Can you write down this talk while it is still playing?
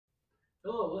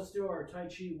Hello, let's do our Tai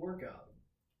Chi workout.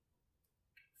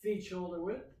 Feet shoulder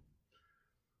width.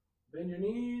 Bend your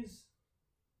knees.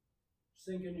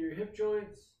 Sink into your hip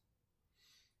joints.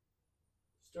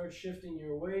 Start shifting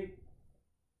your weight.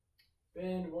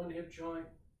 Bend one hip joint.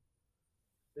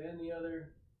 Bend the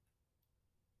other.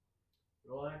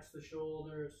 Relax the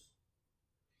shoulders.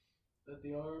 Let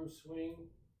the arms swing.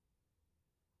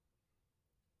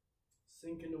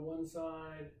 Sink into one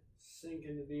side. Sink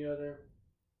into the other.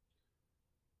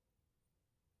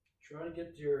 Try to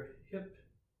get your hip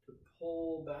to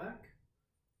pull back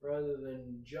rather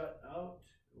than jut out.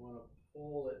 You want to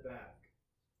pull it back.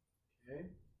 Okay?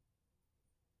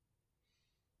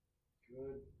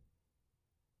 Good.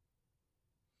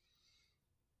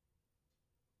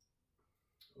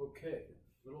 Okay,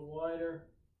 a little wider.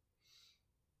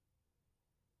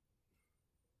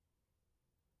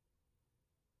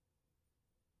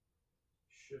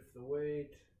 Shift the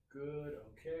weight. Good.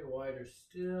 Okay, wider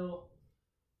still.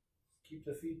 Keep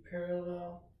the feet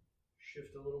parallel.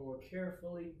 Shift a little more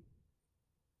carefully.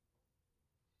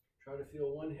 Try to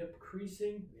feel one hip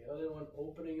creasing, the other one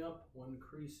opening up. One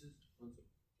creases, one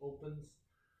opens.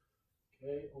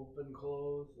 Okay, open,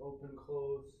 close, open,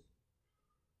 close,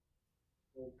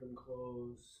 open,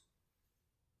 close.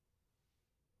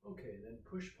 Okay, then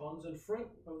push palms in front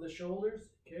of the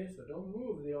shoulders. Okay, so don't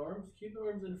move the arms. Keep the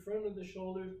arms in front of the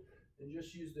shoulders and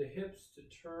just use the hips to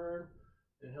turn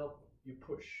and help you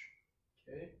push.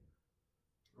 Okay,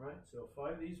 all right, so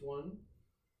 5 of these. 1,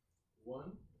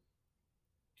 1,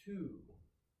 2,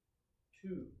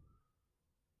 2,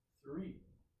 3,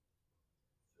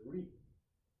 3,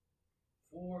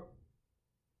 4,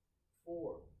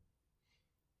 4,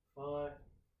 5,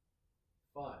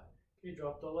 5. Okay,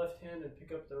 drop the left hand and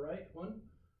pick up the right. 1.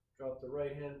 Drop the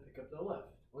right hand and pick up the left.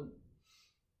 1,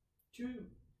 2,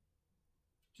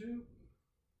 2,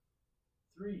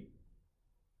 3,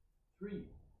 3,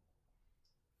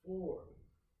 4,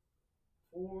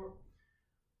 4,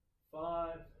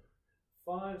 5,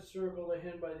 5. Circle the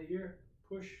hand by the ear.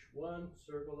 Push. 1.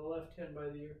 Circle the left hand by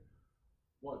the ear.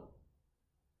 1,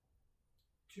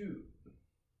 2,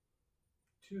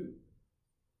 2,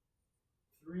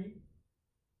 3,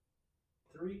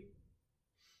 3,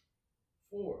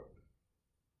 4,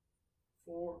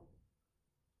 4,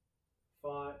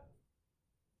 5,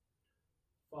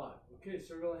 5. Okay,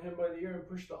 circle the hand by the ear and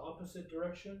push the opposite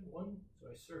direction. 1. So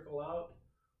I circle out.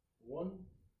 1.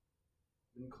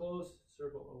 Then close.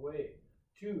 Circle away.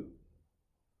 2,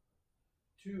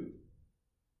 2,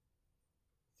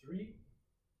 3,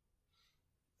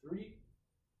 3,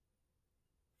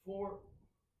 4,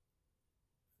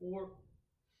 4,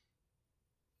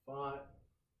 5,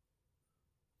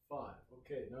 5.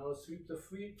 Okay, now let's sweep the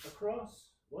feet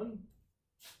across. 1,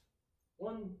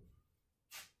 1,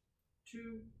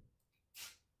 2,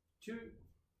 2,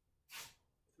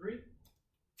 3,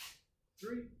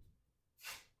 3,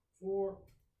 4,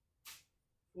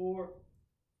 4,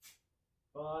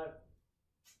 5,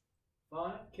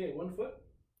 5. Okay, 1 foot.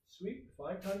 Sweep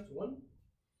 5 times. 1,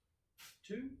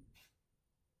 2,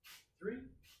 3,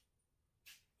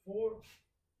 4,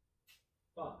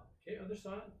 5. Okay, other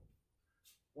side.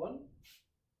 1,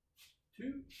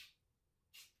 2,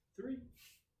 3,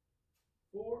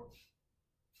 4,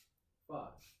 5.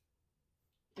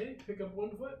 Okay, pick up 1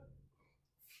 foot.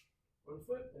 1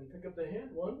 foot and pick up the hand.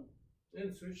 1.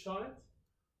 Then switch sides.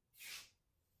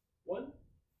 1,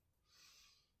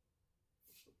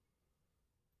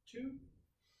 2,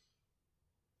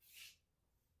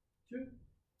 2,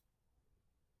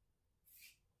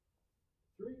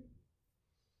 3,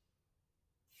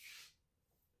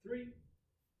 3,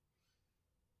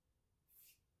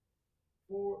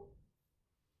 4,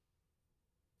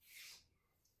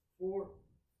 4,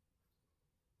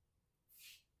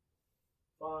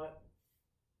 5,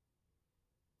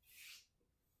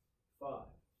 5.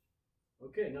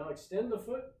 Okay, now extend the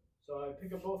foot. So I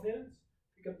pick up both hands,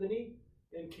 pick up the knee,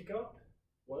 and kick out.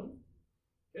 1.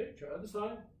 Okay, try other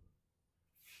side.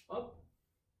 Up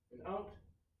and out.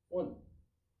 1.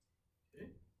 Okay,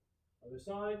 other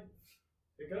side.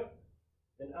 Pick up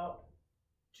and out.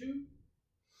 2.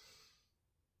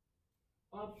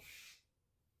 Up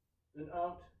and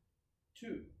out.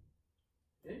 2.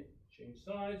 Okay, change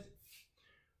sides.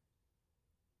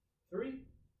 3,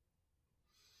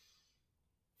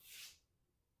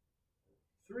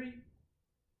 3,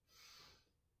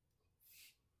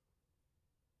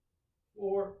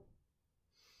 4,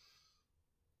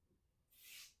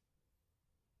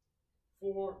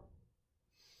 4,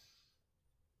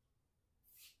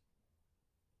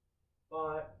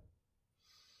 5,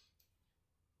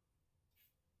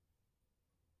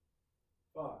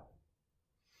 5.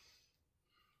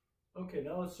 Okay,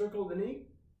 now let's circle the knee.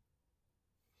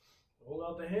 Hold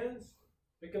out the hands,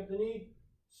 pick up the knee,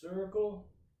 circle,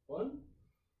 1,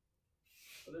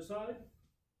 other side,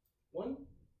 1,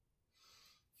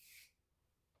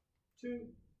 2,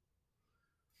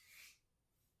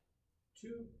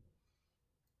 2,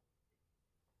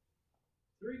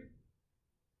 3,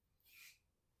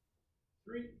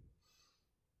 3,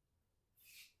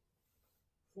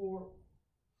 4,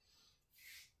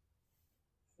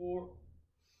 4,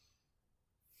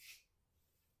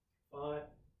 5,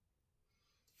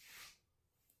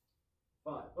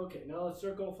 5. Okay, now let's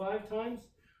circle 5 times,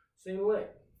 same leg.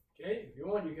 Okay, if you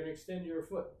want, you can extend your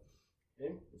foot.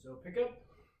 Okay, so pick up,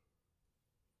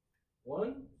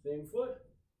 1, same foot,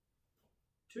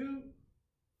 2,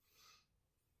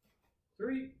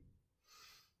 3,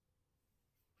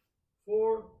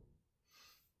 4,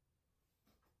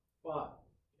 5.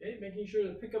 Okay, making sure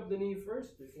to pick up the knee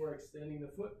first before extending the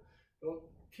foot. Don't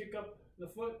kick up the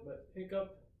foot, but pick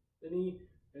up the knee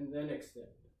and then extend.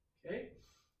 Okay,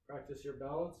 practice your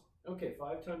balance. Okay,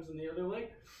 5 times on the other leg.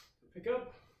 Pick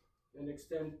up and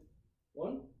extend.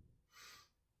 1,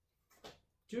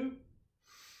 2,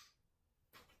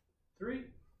 3,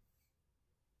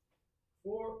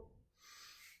 4,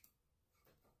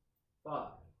 5.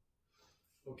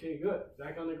 Okay, good.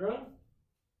 Back on the ground.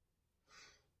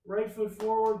 Right foot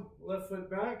forward, left foot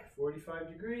back, 45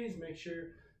 degrees. Make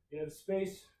sure you have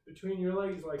space between your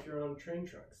legs like you're on a train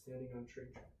track, standing on train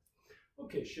tracks.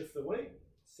 Okay, shift the weight.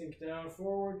 Sink down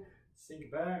forward,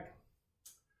 sink back.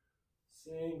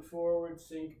 Sink forward,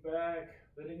 sink back.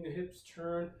 Letting the hips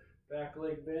turn, back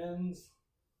leg bends.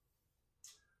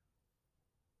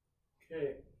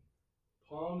 Okay,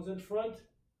 palms in front.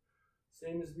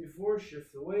 Same as before,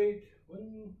 shift the weight.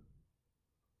 1,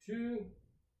 2,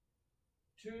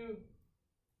 2,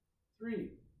 3,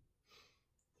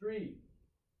 3,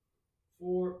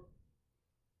 4,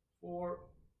 4,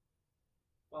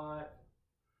 5,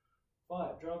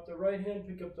 5. Drop the right hand,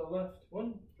 pick up the left.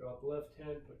 1, drop the left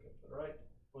hand, pick up the right.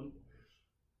 1,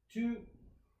 2,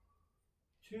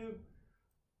 2,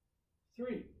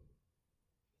 3,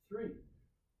 3,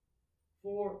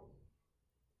 4,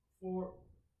 4,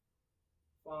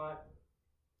 5,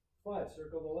 5.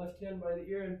 Circle the left hand by the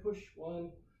ear and push. 1.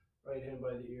 Right hand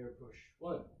by the ear, push.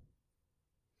 1,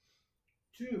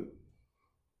 2,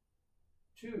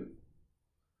 2,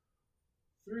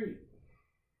 3,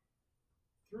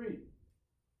 3,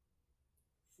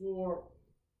 4,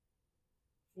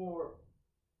 4,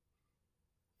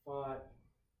 5,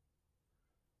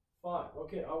 5.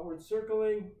 Okay, outward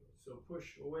circling. So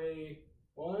push away.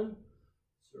 1,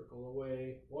 circle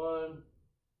away. 1,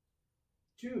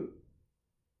 2,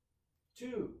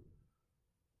 2,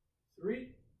 3,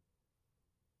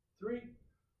 3,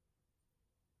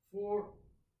 4,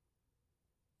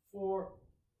 4,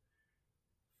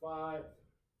 5,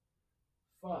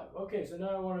 5. Okay, so now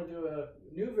I want to do a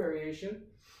new variation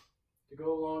to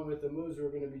go along with the moves we're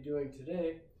going to be doing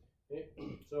today. Okay,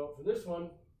 so for this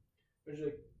one,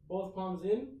 usually both palms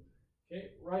in.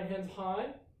 Okay, right hand's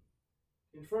high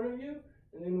in front of you,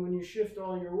 and then when you shift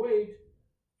all your weight,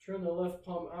 turn the left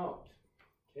palm out.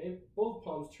 Okay, both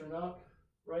palms turn out.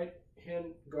 Right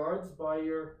hand guards by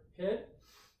your head.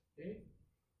 Okay,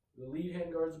 the lead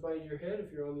hand guards by your head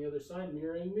if you're on the other side,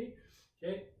 mirroring me.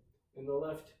 Okay, and the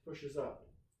left pushes out.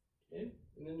 Okay,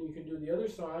 and then you can do the other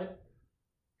side,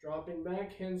 dropping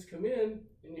back, hands come in,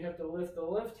 and you have to lift the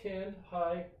left hand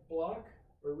high, block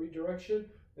or redirection,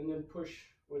 and then push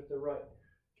with the right.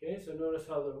 Okay, so notice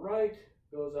how the right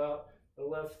goes out, the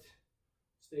left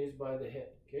stays by the head.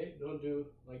 Okay, don't do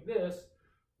like this,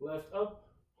 left up,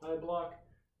 high block,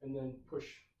 and then push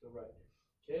the right.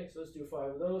 Okay, so let's do 5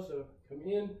 of those. So come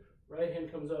in, right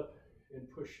hand comes up and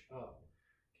push out.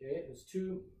 Okay, it's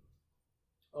 2,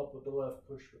 up with the left,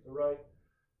 push with the right.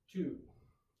 2,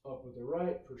 up with the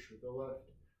right, push with the left.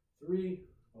 3,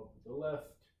 up with the left,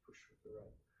 push with the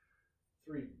right.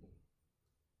 3,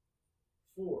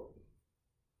 4,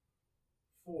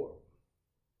 4,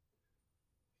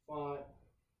 5,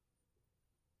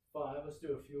 5. Let's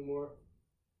do a few more.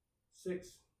 6,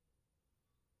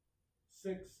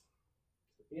 6,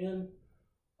 in,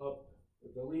 up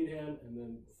with the lead hand, and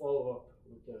then follow up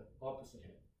with the opposite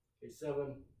hand. Okay,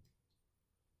 7,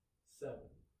 7.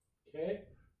 Okay,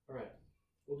 all right.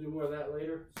 We'll do more of that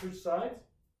later. Switch sides.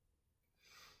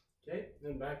 Okay,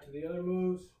 then back to the other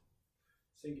moves.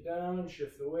 Sink down,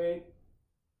 shift the weight.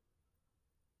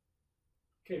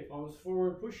 Okay, palms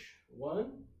forward, push.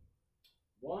 1,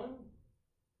 1,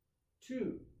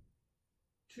 2,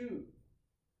 2,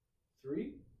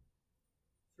 3,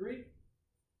 3,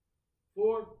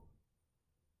 4,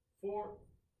 4,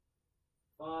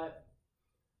 5,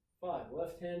 5.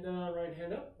 Left hand down, right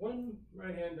hand up. 1.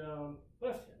 Right hand down,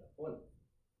 left hand up. 1,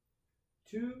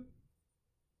 2,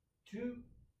 2,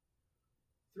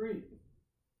 3,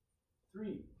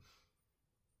 3,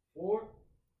 4,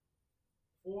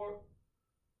 4,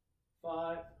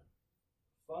 5,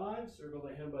 5. Circle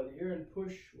the hand by the ear and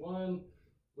push. 1.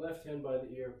 Left hand by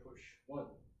the ear, push. 1,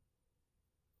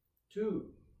 2,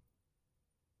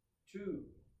 2,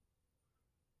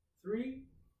 3,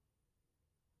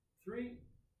 3,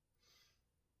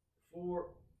 4,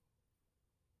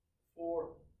 4,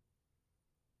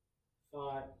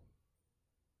 5,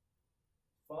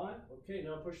 5. Okay,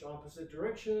 now push the opposite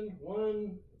direction.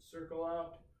 1, circle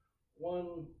out.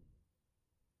 1,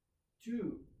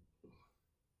 2,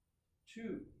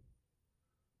 2,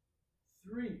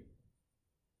 3,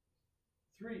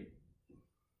 3,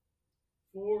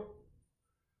 4,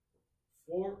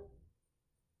 4,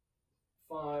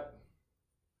 5,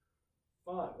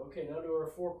 5. Okay, now do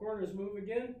our 4 corners move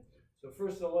again. So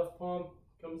first the left palm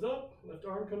comes up, left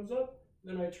arm comes up,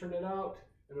 then I turn it out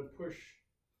and I push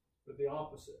with the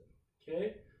opposite.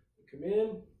 Okay, come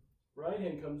in, right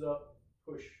hand comes up,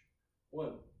 push.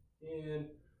 1, in,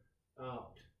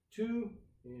 out. 2,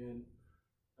 in,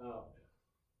 out.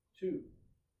 2,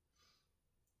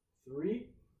 3,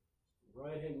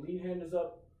 right hand, lead hand is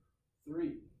up.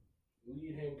 3,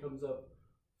 lead hand comes up.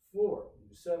 4,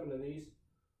 do 7 of these.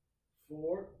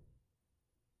 4,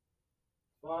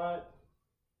 5,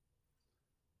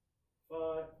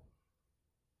 5,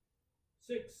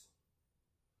 6,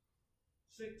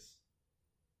 6,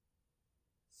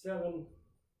 7,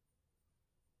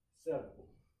 7.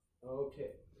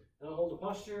 Okay, now hold the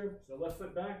posture. So left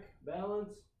foot back,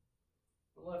 balance,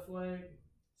 the left leg,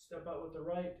 step out with the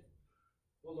right,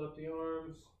 hold up the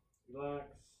arms, relax.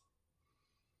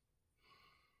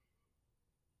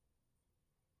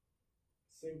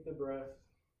 Sink the breath.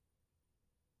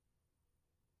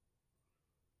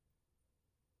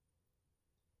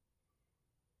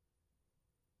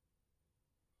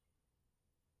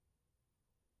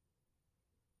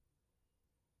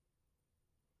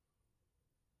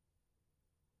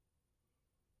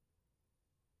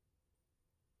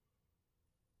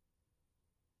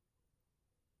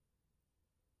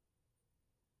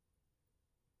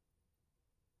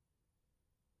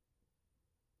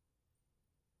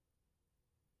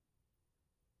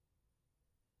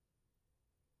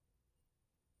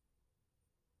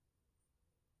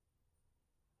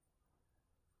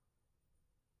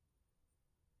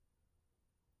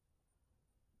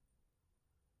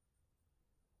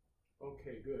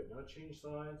 Okay, good. Now change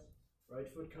sides. Right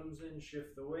foot comes in,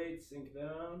 shift the weight, sink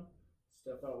down,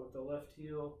 step out with the left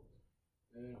heel,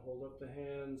 and hold up the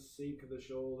hands, sink the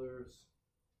shoulders.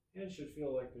 Hands should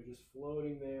feel like they're just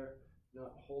floating there,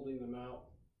 not holding them out.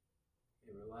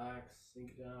 Okay, relax,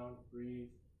 sink down, breathe.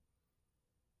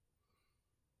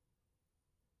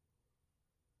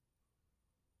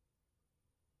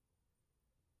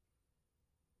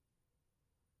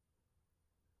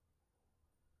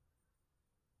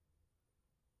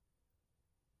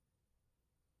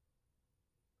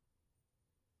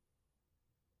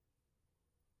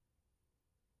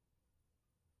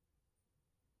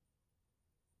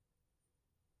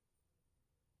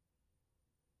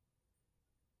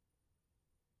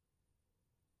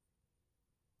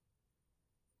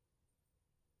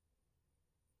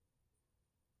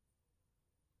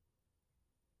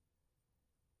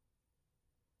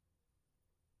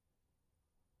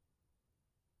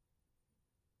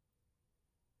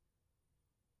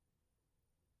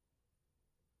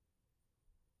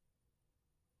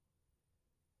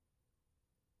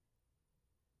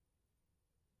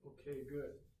 Okay,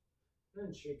 good.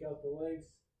 Then shake out the legs.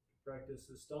 Practice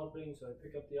the stomping. So I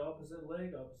pick up the opposite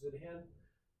leg, opposite hand.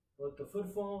 Let the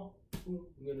foot fall. I'm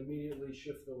going to immediately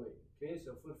shift the weight. Okay,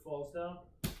 so foot falls down,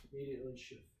 immediately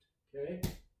shift. Okay,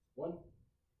 1,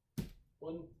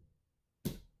 1,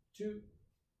 2,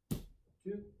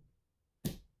 2,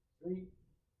 3,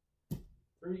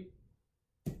 3,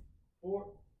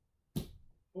 4,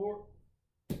 4,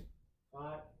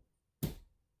 5,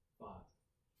 5.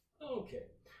 Okay.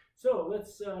 So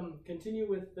let's continue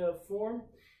with the form.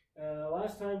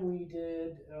 Last time we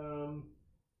did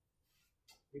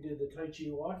the Tai Chi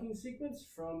walking sequence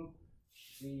from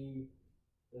the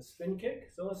spin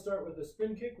kick. So let's start with the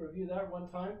spin kick. Review that one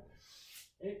time.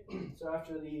 Okay. So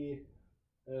after the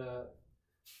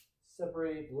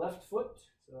separate left foot,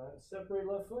 separate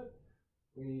left foot,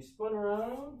 we spun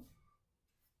around.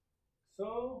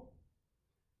 So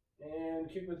and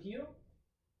kick with heel.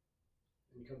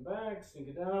 And come back, sink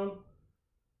it down,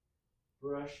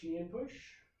 brush knee and push.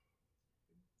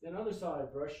 Then other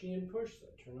side, brush knee and push. So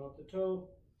turn out the toe,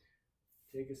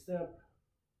 take a step,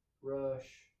 rush,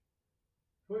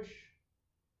 push.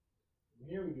 From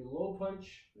here we do low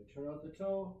punch, we turn out the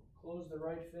toe, close the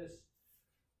right fist,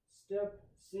 step,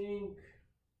 sink,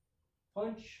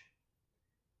 punch,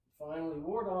 finally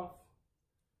ward off,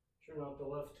 turn out the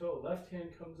left toe, left hand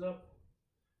comes up,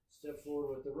 step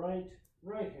forward with the right,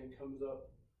 right hand comes up.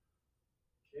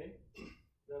 Okay,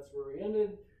 that's where we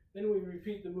ended. Then we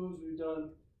repeat the moves we've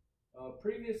done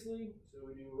previously. So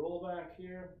we do roll back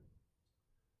here,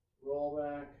 roll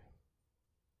back,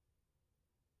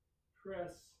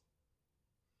 press,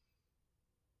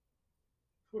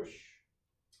 push,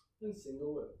 and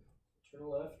single whip. Turn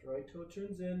left, right toe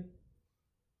turns in,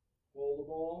 hold the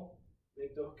ball,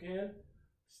 make the hook hand,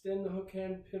 extend the hook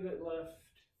hand, pivot left,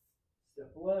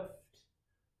 step left,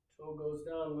 toe goes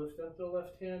down, lift up the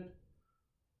left hand,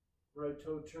 right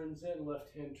toe turns in,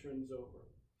 left hand turns over.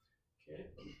 Okay,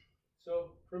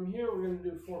 so from here we're going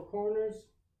to do 4 corners.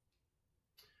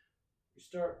 We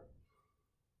start,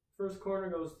 first corner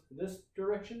goes this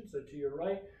direction, so to your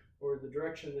right, or the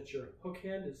direction that your hook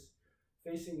hand is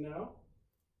facing now.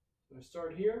 I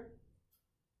start here,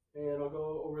 and I'll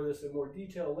go over this in more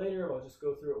detail later. I'll just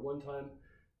go through it one time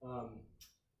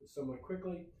somewhat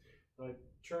quickly. I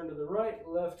turn to the right,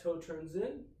 left toe turns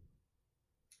in,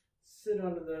 sit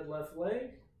under that left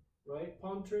leg, right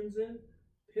palm turns in,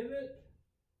 pivot,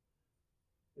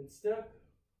 and step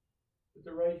with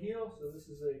the right heel. So this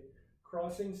is a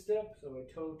crossing step, so my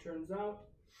toe turns out,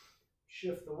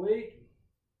 shift the weight,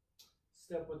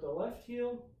 step with the left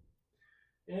heel,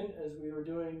 and as we were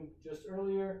doing just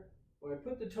earlier, when I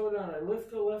put the toe down, I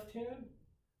lift the left hand,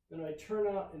 then I turn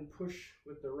out and push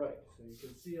with the right. So you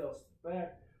can see I'll step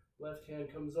back, left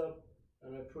hand comes up,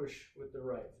 and I push with the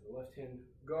right. So left hand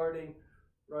guarding,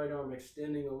 right arm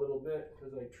extending a little bit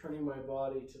because I'm turning my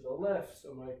body to the left,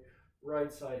 so my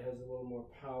right side has a little more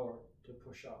power to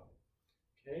push out.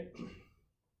 Okay.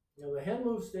 Now the hand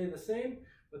moves stay the same,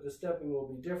 but the stepping will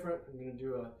be different. I'm going to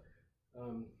do a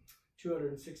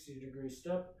 260-degree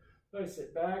step. So I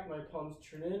sit back, my palms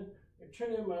turn in. I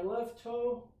turn in my left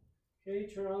toe. Okay,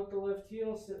 turn out the left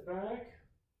heel, sit back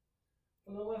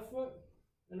on the left foot,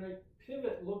 and I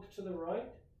pivot, look to the right.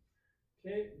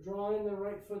 Okay, draw in the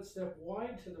right foot, step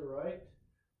wide to the right.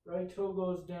 Right toe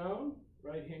goes down,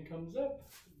 right hand comes up.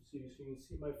 So you can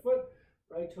see my foot.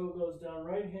 Right toe goes down,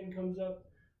 right hand comes up.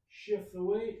 Shift the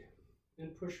weight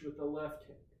and push with the left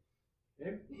hand.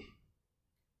 Okay.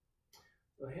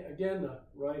 So again, the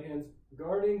right hand's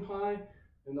guarding high,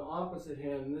 and the opposite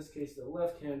hand, in this case the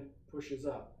left hand, pushes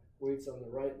up. Weights on the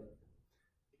right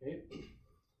leg. Okay.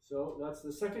 So that's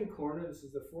the second corner. This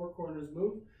is the 4 corners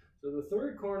move. So the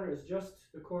third corner is just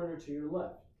the corner to your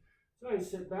left. So I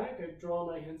sit back, I draw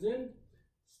my hands in,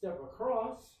 step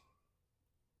across,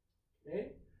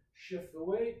 okay, shift the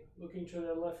weight, looking to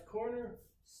the left corner,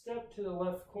 step to the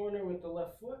left corner with the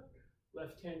left foot,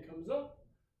 left hand comes up,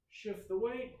 shift the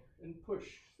weight, and push.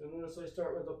 So notice I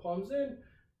start with the palms in,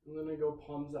 and then I go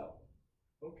palms out.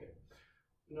 Okay.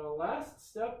 Now last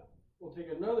step, we'll take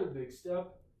another big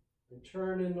step, and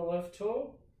turn in the left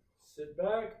toe, sit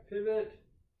back, pivot,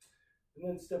 and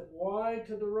then step wide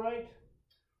to the right.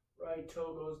 Right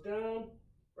toe goes down,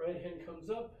 right hand comes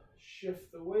up,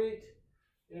 shift the weight,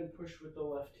 and push with the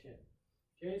left hand.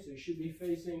 Okay, so you should be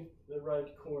facing the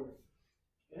right corner.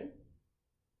 Okay?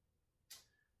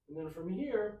 And then from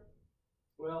here,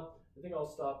 well, I think I'll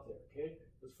stop there, okay?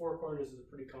 Because 4 corners is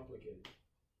pretty complicated.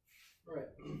 All right.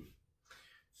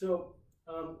 So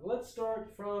let's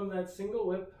start from that single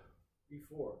whip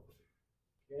before.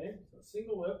 Okay, so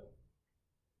single whip.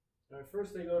 Now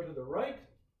first I go to the right,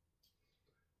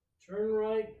 turn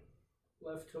right,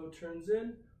 left toe turns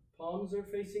in, palms are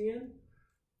facing in,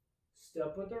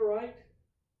 step with the right,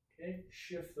 okay,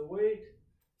 shift the weight,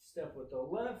 step with the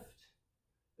left.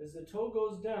 As the toe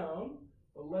goes down,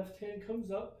 the left hand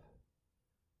comes up,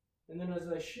 and then as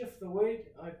I shift the weight,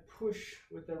 I push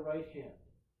with the right hand.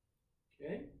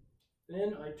 Okay,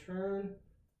 then I turn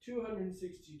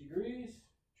 260 degrees,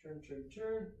 turn, turn,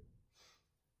 turn,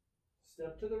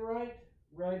 step to the right,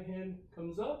 right hand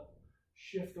comes up,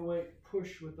 shift the weight,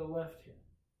 push with the left hand.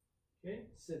 Okay,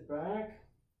 sit back,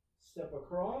 step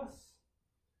across,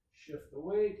 shift the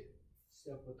weight,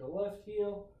 step with the left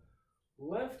heel,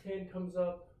 left hand comes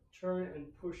up, turn and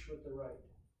push with the right.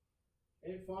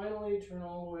 Okay, finally turn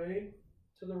all the way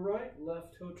to the right,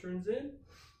 left toe turns in,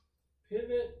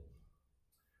 pivot,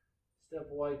 step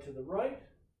wide to the right,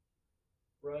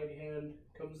 right hand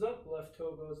comes up, left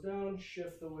toe goes down,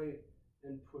 shift the weight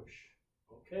and push.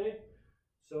 Okay,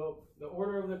 so the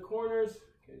order of the corners,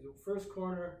 okay, so first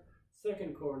corner,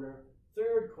 second corner,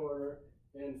 third corner,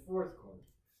 and fourth corner.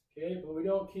 Okay, but we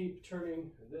don't keep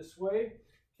turning this way.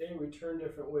 Okay, we turn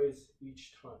different ways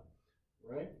each time,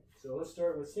 right? So let's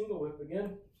start with single whip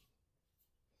again.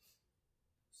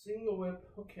 Single whip,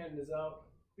 hook hand is out,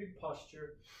 big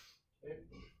posture, okay?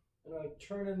 And I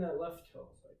turn in that left toe,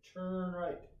 so I turn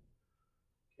right,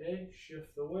 okay?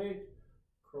 Shift the weight,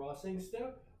 crossing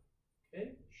step,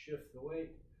 okay? Shift the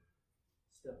weight,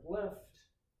 step left,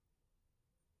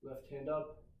 left hand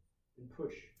up, and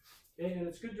push, okay? And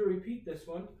it's good to repeat this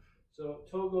one. So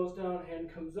toe goes down,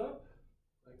 hand comes up,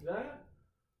 like that.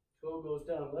 Toe goes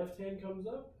down, left hand comes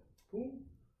up, boom,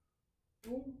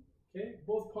 boom, okay?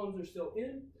 Both palms are still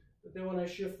in, but then when I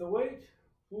shift the weight,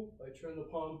 boom, I turn the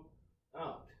palm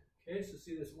out, okay? So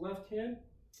see this left hand,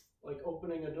 like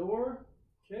opening a door,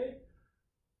 okay?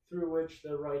 Through which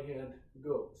the right hand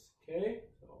goes, okay?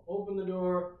 So open the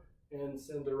door and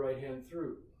send the right hand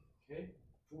through, okay?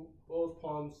 Boom, both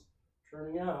palms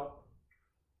turning out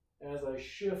as I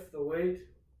shift the weight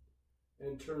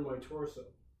and turn my torso,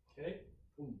 okay?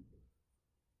 Boom,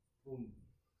 boom,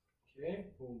 okay?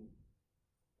 Boom,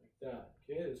 like that,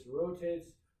 okay? This rotates,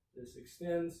 this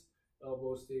extends,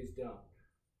 elbow stays down,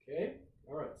 okay?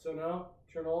 All right, so now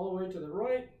turn all the way to the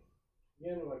right.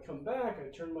 Again, when I come back, I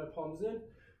turn my palms in,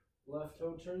 left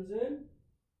toe turns in,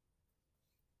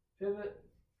 pivot,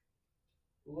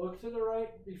 look to the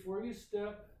right before you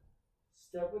step,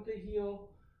 step with the heel.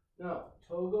 Now,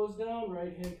 toe goes down,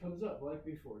 right hand comes up like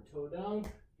before. Toe down,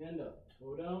 hand up,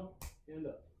 toe down, hand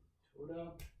up, toe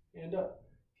down, hand up.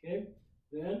 Okay,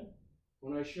 then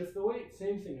when I shift the weight,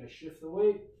 same thing. I shift the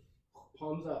weight,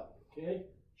 palms up. Okay,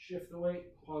 shift the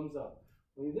weight, palms up.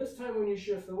 This time when you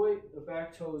shift the weight, the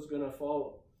back toe is going to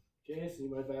follow. Okay, see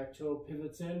my back toe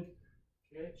pivots in.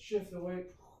 Okay, shift the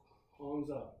weight,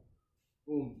 palms up.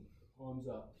 Boom, palms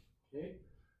up. Okay,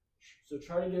 so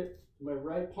try to get my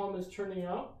right palm is turning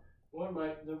out. I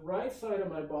want the right side of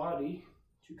my body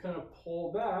to kind of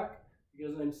pull back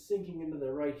because I'm sinking into the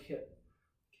right hip.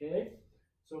 Okay,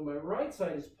 so my right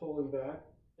side is pulling back.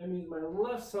 That means my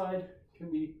left side can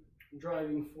be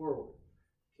driving forward.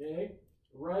 Okay,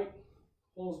 right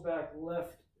pulls back,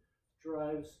 left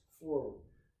drives forward.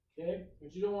 Okay,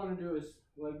 what you don't want to do is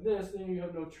like this, then you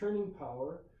have no turning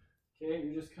power. Okay,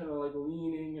 you're just kind of like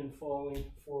leaning and falling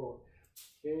forward.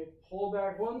 Okay, pull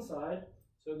back one side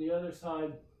so the other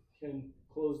side can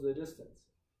close the distance,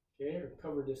 okay, or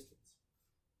cover distance,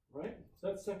 right? So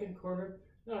that's second corner.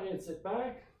 Now again, sit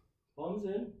back, palms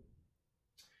in,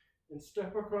 and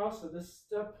step across. So this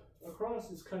step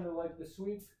across is kind of like the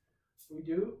sweep we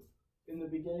do in the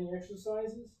beginning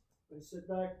exercises. And sit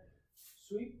back,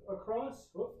 sweep across,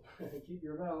 whoop, keep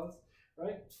your balance,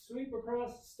 right? Sweep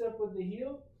across, step with the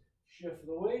heel, shift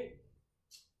the weight,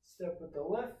 step with the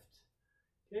left,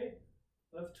 okay,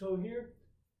 left toe here.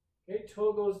 Okay,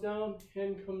 toe goes down,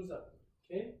 hand comes up.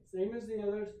 Okay, same as the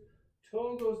others.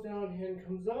 Toe goes down, hand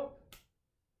comes up.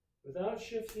 Without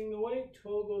shifting the weight,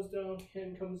 toe goes down,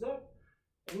 hand comes up.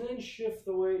 And then shift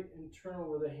the weight and turn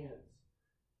over the hands.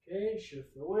 Okay,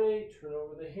 shift the weight, turn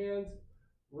over the hands.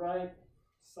 Right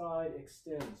side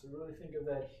extends. So really think of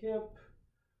that hip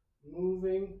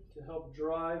moving to help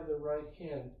drive the right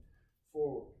hand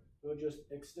forward. Don't just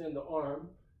extend the arm.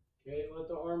 Okay, let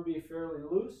the arm be fairly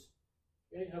loose.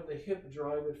 Okay, have the hip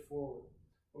drive it forward.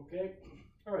 Okay,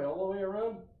 all right, all the way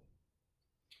around.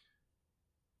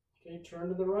 Okay, turn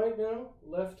to the right now.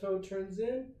 Left toe turns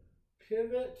in,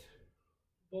 pivot,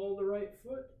 ball the right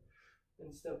foot,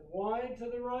 and step wide to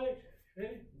the right.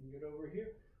 Okay, get over here,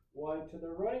 wide to the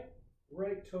right,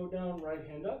 right toe down, right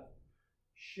hand up.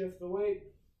 Shift the weight,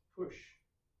 push.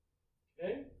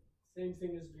 Okay, same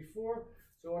thing as before.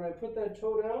 So when I put that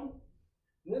toe down,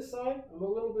 on this side, I'm a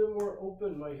little bit more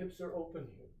open. My hips are open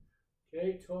here.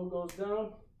 Okay, toe goes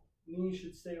down, knee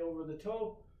should stay over the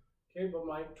toe. Okay, but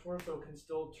my torso can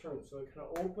still turn. So I kind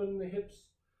of open the hips,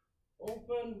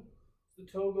 open, the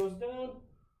toe goes down,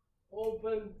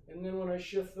 open, and then when I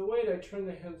shift the weight, I turn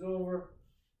the hands over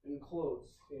and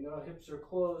close. Okay, now hips are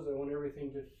closed. I want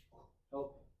everything to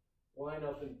help line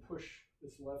up and push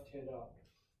this left hand out.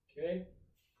 Okay,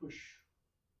 push,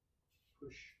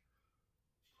 push,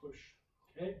 push.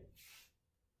 Okay,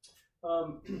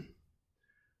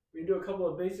 we do a couple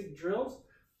of basic drills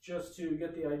just to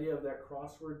get the idea of that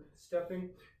crossword stepping.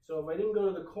 So if I didn't go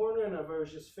to the corner and if I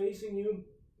was just facing you,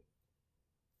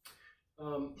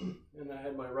 and I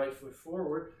had my right foot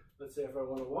forward, let's say if I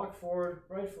want to walk forward,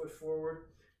 right foot forward,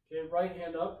 okay, right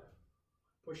hand up,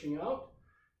 pushing out,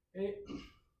 okay,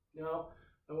 now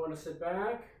I want to sit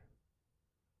back,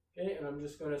 okay, and I'm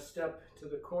just going to step to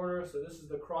the corner. So this is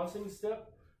the crossing step.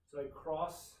 So I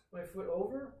cross my foot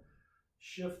over,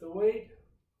 shift the weight,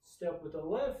 step with the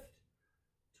left,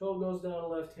 toe goes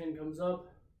down, left hand comes up,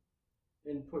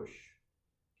 and push.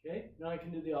 Okay, now I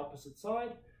can do the opposite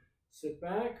side. Sit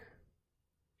back,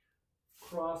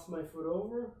 cross my foot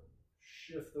over,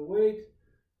 shift the weight,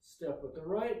 step with the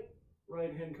right,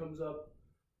 right hand comes up,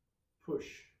 push.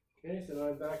 Okay, so now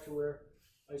I'm back to where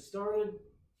I started.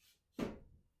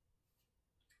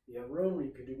 You have room where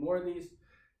you could do more of these.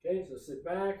 Okay, so sit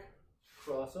back,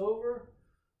 cross over,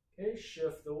 okay,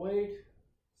 shift the weight,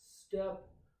 step,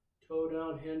 toe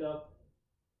down, hand up,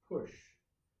 push.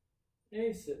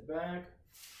 Okay, sit back,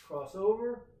 cross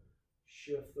over,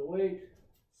 shift the weight,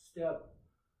 step,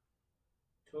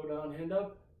 toe down, hand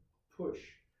up, push.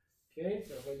 Okay,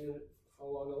 so if I do it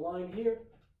along the line here,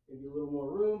 maybe a little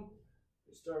more room.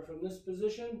 We start from this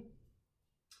position,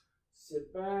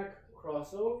 sit back,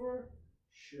 cross over,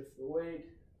 shift the weight,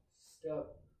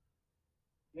 step,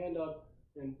 hand up,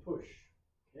 and push.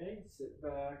 Okay, sit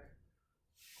back,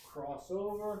 cross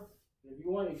over. If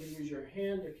you want, you can use your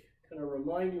hand to kind of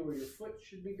remind you where your foot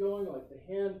should be going, like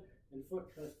the hand and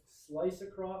foot kind of slice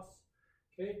across.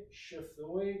 Okay, shift the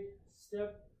weight,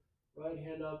 step, right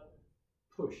hand up,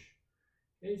 push.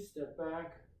 Okay, step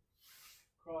back,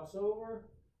 cross over,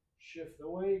 shift the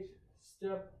weight,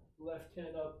 step, left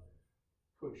hand up,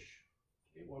 push.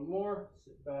 Okay, one more,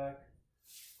 sit back,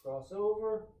 cross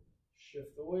over,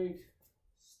 shift the weight,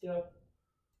 step,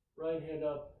 right hand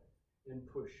up, and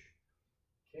push.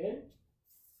 Okay,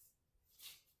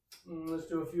 let's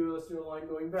do a line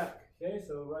going back. Okay,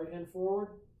 so right hand forward,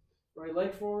 right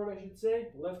leg forward, I should say,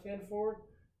 left hand forward,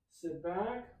 sit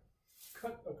back,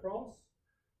 cut across,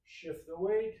 shift the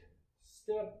weight,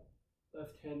 step,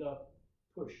 left hand up,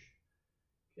 push.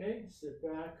 Okay, sit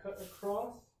back, cut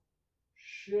across,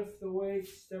 shift the weight,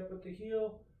 step with the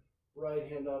heel, right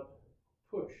hand up,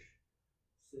 push.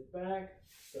 Sit back,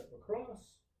 step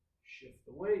across, shift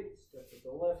the weight, step with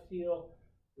the left heel,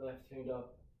 left hand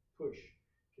up, push.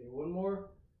 Okay, one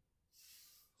more.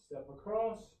 Step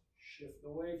across, shift the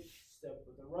weight, step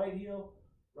with the right heel,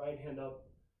 right hand up,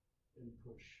 and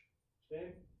push.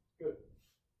 Okay, good.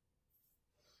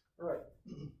 All right.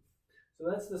 So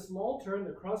that's the small turn,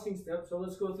 the crossing step. So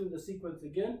let's go through the sequence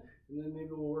again, and then maybe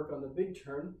we'll work on the big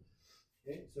turn.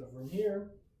 Okay, so from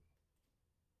here,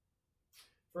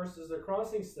 first is the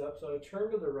crossing step. So I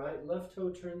turn to the right, left toe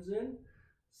turns in,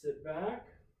 sit back,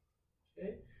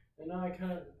 okay, and now I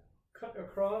kind of cut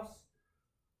across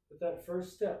with that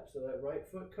first step. So that right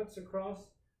foot cuts across,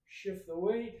 shift the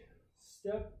weight,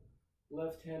 step,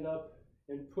 left hand up,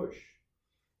 and push.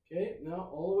 Okay, now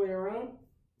all the way around,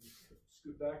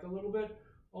 scoot back a little bit,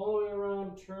 all the way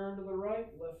around, turn to the right,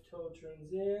 left toe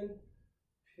turns in,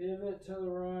 pivot to the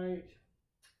right,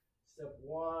 step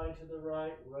wide to the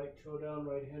right, right toe down,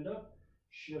 right hand up,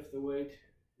 shift the weight,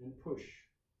 and push.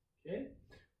 Okay,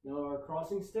 now our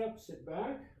crossing step, sit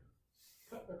back,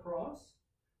 cut across,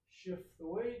 shift the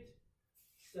weight,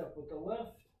 step with the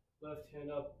left, left hand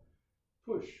up,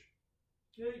 push.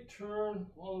 Okay, turn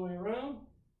all the way around.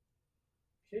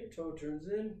 Okay, toe turns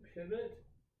in, pivot,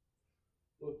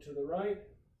 look to the right,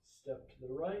 step to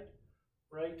the right,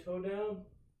 right toe down,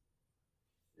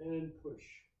 and push.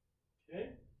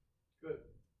 Okay, good.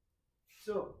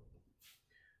 So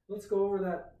let's go over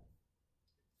that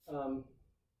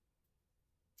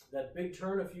that big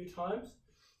turn a few times.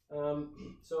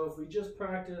 So if we just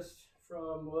practiced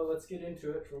from, well, let's get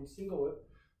into it from single whip.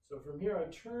 So from here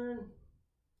I turn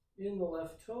in the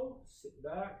left toe, sit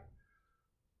back,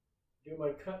 do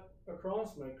my cut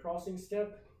across, my crossing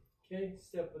step. Okay,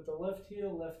 step with the left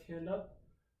heel, left hand up,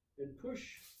 and push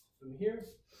from here.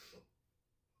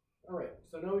 All right,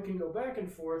 so now we can go back and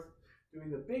forth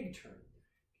doing the big turn.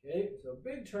 Okay, so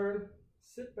big turn,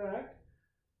 sit back,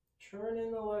 turn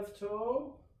in the left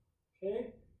toe,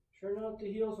 okay, turn out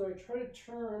the heel. So I try to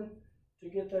turn to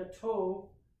get that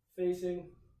toe facing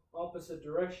opposite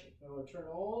direction. I'm going to turn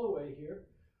all the way here.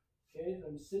 Okay,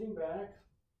 I'm sitting back,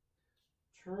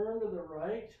 turn to the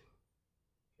right,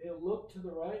 okay, look to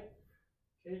the right,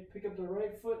 okay, pick up the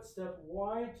right foot, step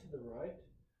wide to the right,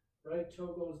 right toe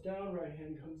goes down, right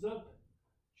hand comes up,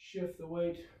 shift the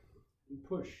weight, and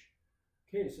push.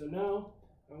 Okay, so now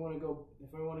I want to go,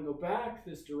 if I want to go back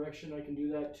this direction, I can do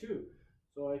that too.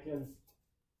 So I can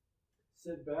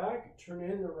sit back, turn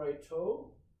in the right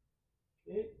toe,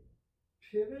 okay,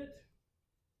 pivot,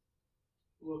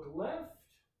 look left,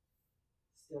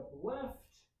 step left,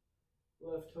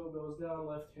 left toe goes down,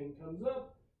 left hand comes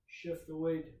up, shift the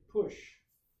weight, push.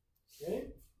 Okay?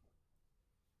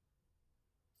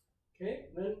 Okay,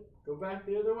 then go back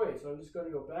the other way. So I'm just going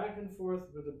to go back and forth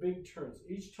with the big turns.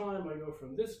 Each time I go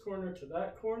from this corner to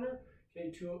that corner,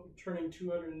 okay, turning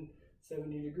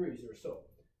 270 degrees or so.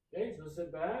 Okay, so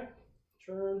sit back,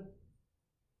 turn,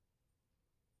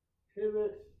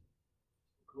 pivot,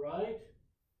 right,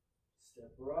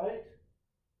 step right,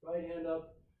 right hand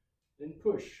up, and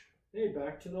push. Okay,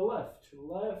 back to the left,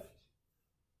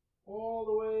 all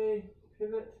the way,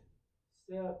 pivot,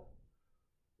 step,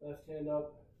 left hand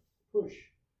up, push.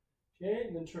 Okay,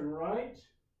 and then turn right,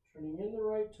 turning in the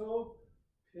right toe,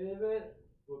 pivot,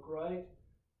 look right,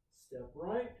 step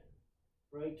right,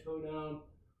 right toe down,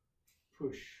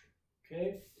 push.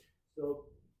 Okay, so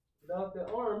without the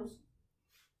arms,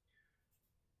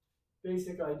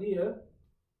 basic idea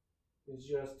is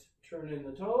just turn in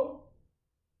the toe,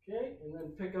 okay, and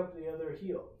then pick up the other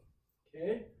heel.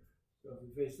 Okay, so if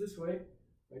you face this way,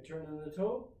 I turn in the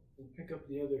toe and pick up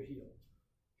the other heel.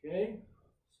 Okay,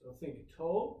 so think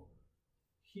toe,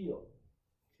 heel.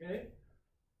 Okay,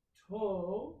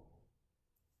 toe,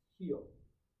 heel.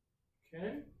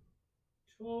 Okay,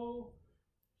 toe,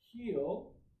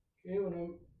 heel. Okay, when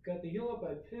I've got the heel up,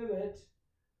 I pivot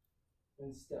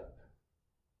and step.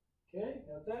 Okay,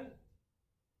 got that?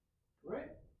 Right?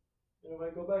 And if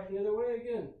I go back the other way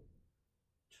again,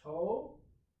 toe,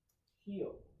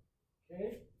 heel.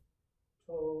 Okay,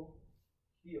 toe,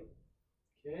 heel.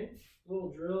 Okay,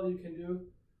 little drill you can do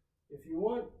if you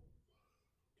want.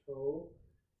 Toe,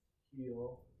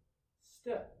 heel,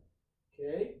 step.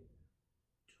 Okay,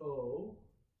 toe,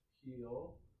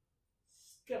 heel,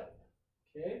 step.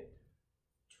 Okay,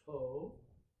 toe,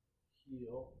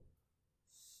 heel,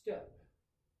 step.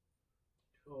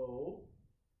 Toe,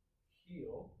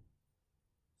 heel,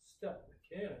 step.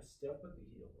 Okay, I step with the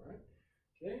heel, right?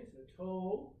 Okay, so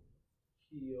toe,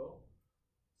 heel,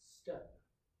 step.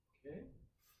 Okay,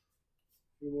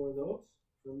 a few more of those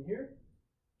from here.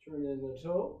 Turn in the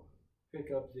toe,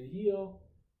 pick up the heel,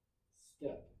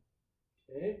 step.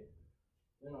 Okay,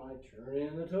 then I turn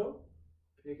in the toe,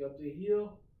 pick up the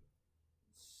heel,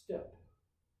 step.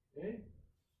 Okay,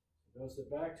 notice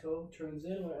the back toe turns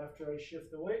in after I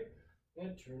shift the weight,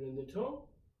 and turn in the toe,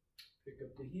 pick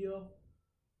up the heel,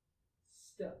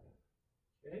 step.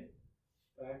 Okay,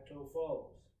 back toe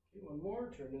follows. Okay, one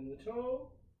more, turn in the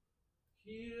toe,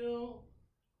 heel,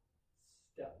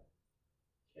 step.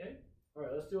 Okay, all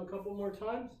right, let's do a couple more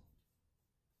times.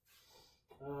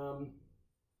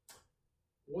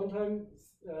 One time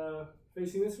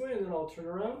facing this way, and then I'll turn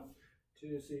around so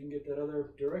you can get that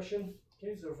other direction.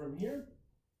 Okay, so from here,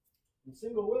 and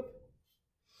single whip.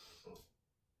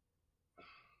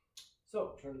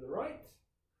 So turn to the right,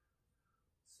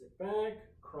 sit back,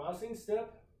 crossing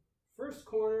step, first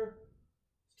corner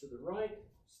to the right,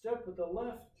 step with the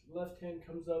left, left hand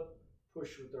comes up,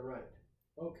 push with the right.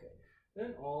 Okay,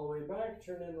 then all the way back,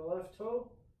 turn in the left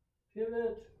toe,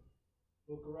 pivot,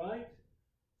 look right,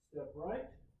 step right,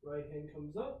 right hand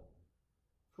comes up,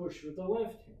 push with the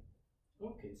left hand.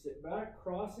 Okay, sit back,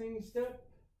 crossing step,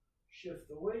 shift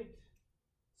the weight,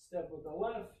 step with the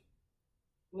left,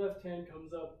 left hand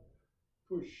comes up,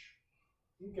 push.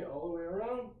 Okay, all the way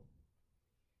around,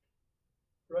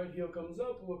 right heel comes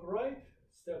up, look right,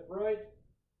 step right,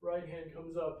 right hand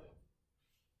comes up,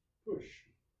 push.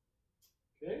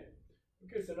 Okay,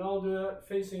 okay, so now I'll do that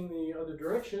facing the other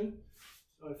direction.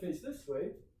 So I face this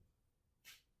way.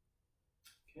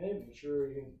 Okay, make sure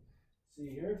you can see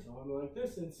here. So I'm like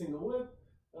this in single whip.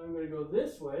 I'm going to go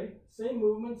this way. Same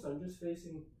movements, I'm just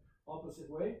facing opposite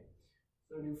way.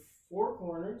 So I do 4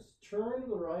 corners, turn to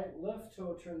the right, left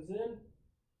toe turns in,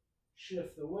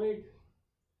 shift the weight,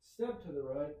 step to the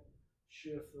right,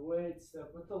 shift the weight,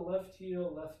 step with the left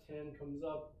heel, left hand comes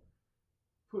up,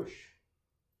 push.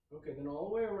 Okay, then all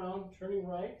the way around, turning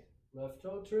right, left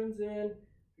toe turns in,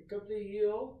 pick up the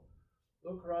heel,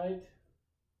 look right,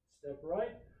 step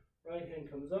right, right hand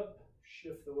comes up,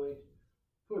 shift the weight,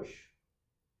 push.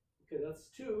 Okay, that's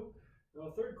 2.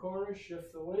 Now third corner,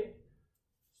 shift the weight,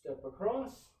 step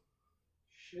across,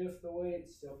 shift the weight,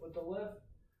 step with the left,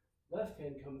 left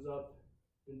hand comes up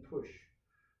and push.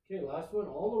 Okay, last one,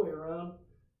 all the way around,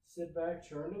 sit back,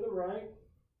 turn to the right,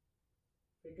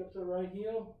 pick up the right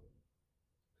heel,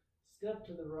 step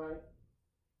to the right,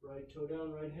 right toe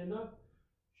down, right hand up,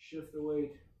 shift the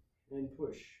weight and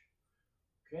push.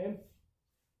 Okay.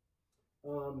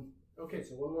 Okay,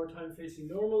 so one more time facing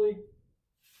normally,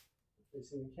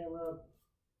 facing the camera.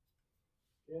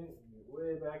 Okay, get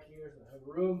way back here so I have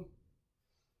room.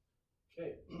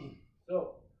 Okay,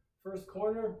 so first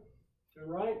corner, turn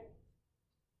right,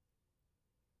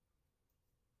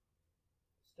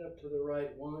 step to the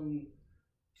right, 1,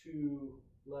 2,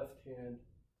 left hand,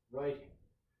 right hand.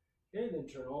 Okay, then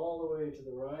turn all the way to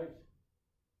the right,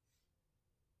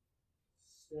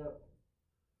 step,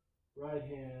 right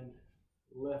hand,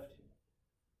 left hand.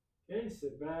 Okay,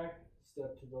 sit back,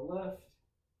 step to the left,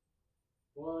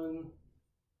 1,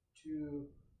 2,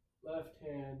 left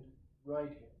hand, right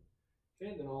hand.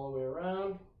 Okay, then all the way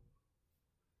around.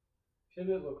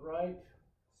 Pivot, look right,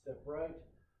 step right,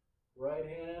 right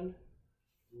hand,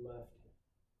 left hand.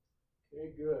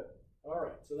 Okay, good. All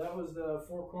right, so that was the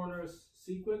four corners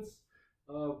sequence.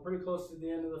 Pretty close to the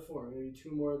end of the form. Maybe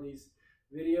two more of these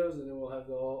videos, and then we'll have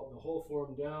the whole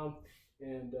form down.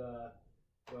 And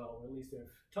well, at least I've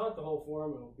taught the whole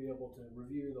form, and we'll be able to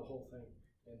review the whole thing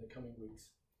in the coming weeks.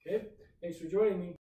 Okay, thanks for joining me.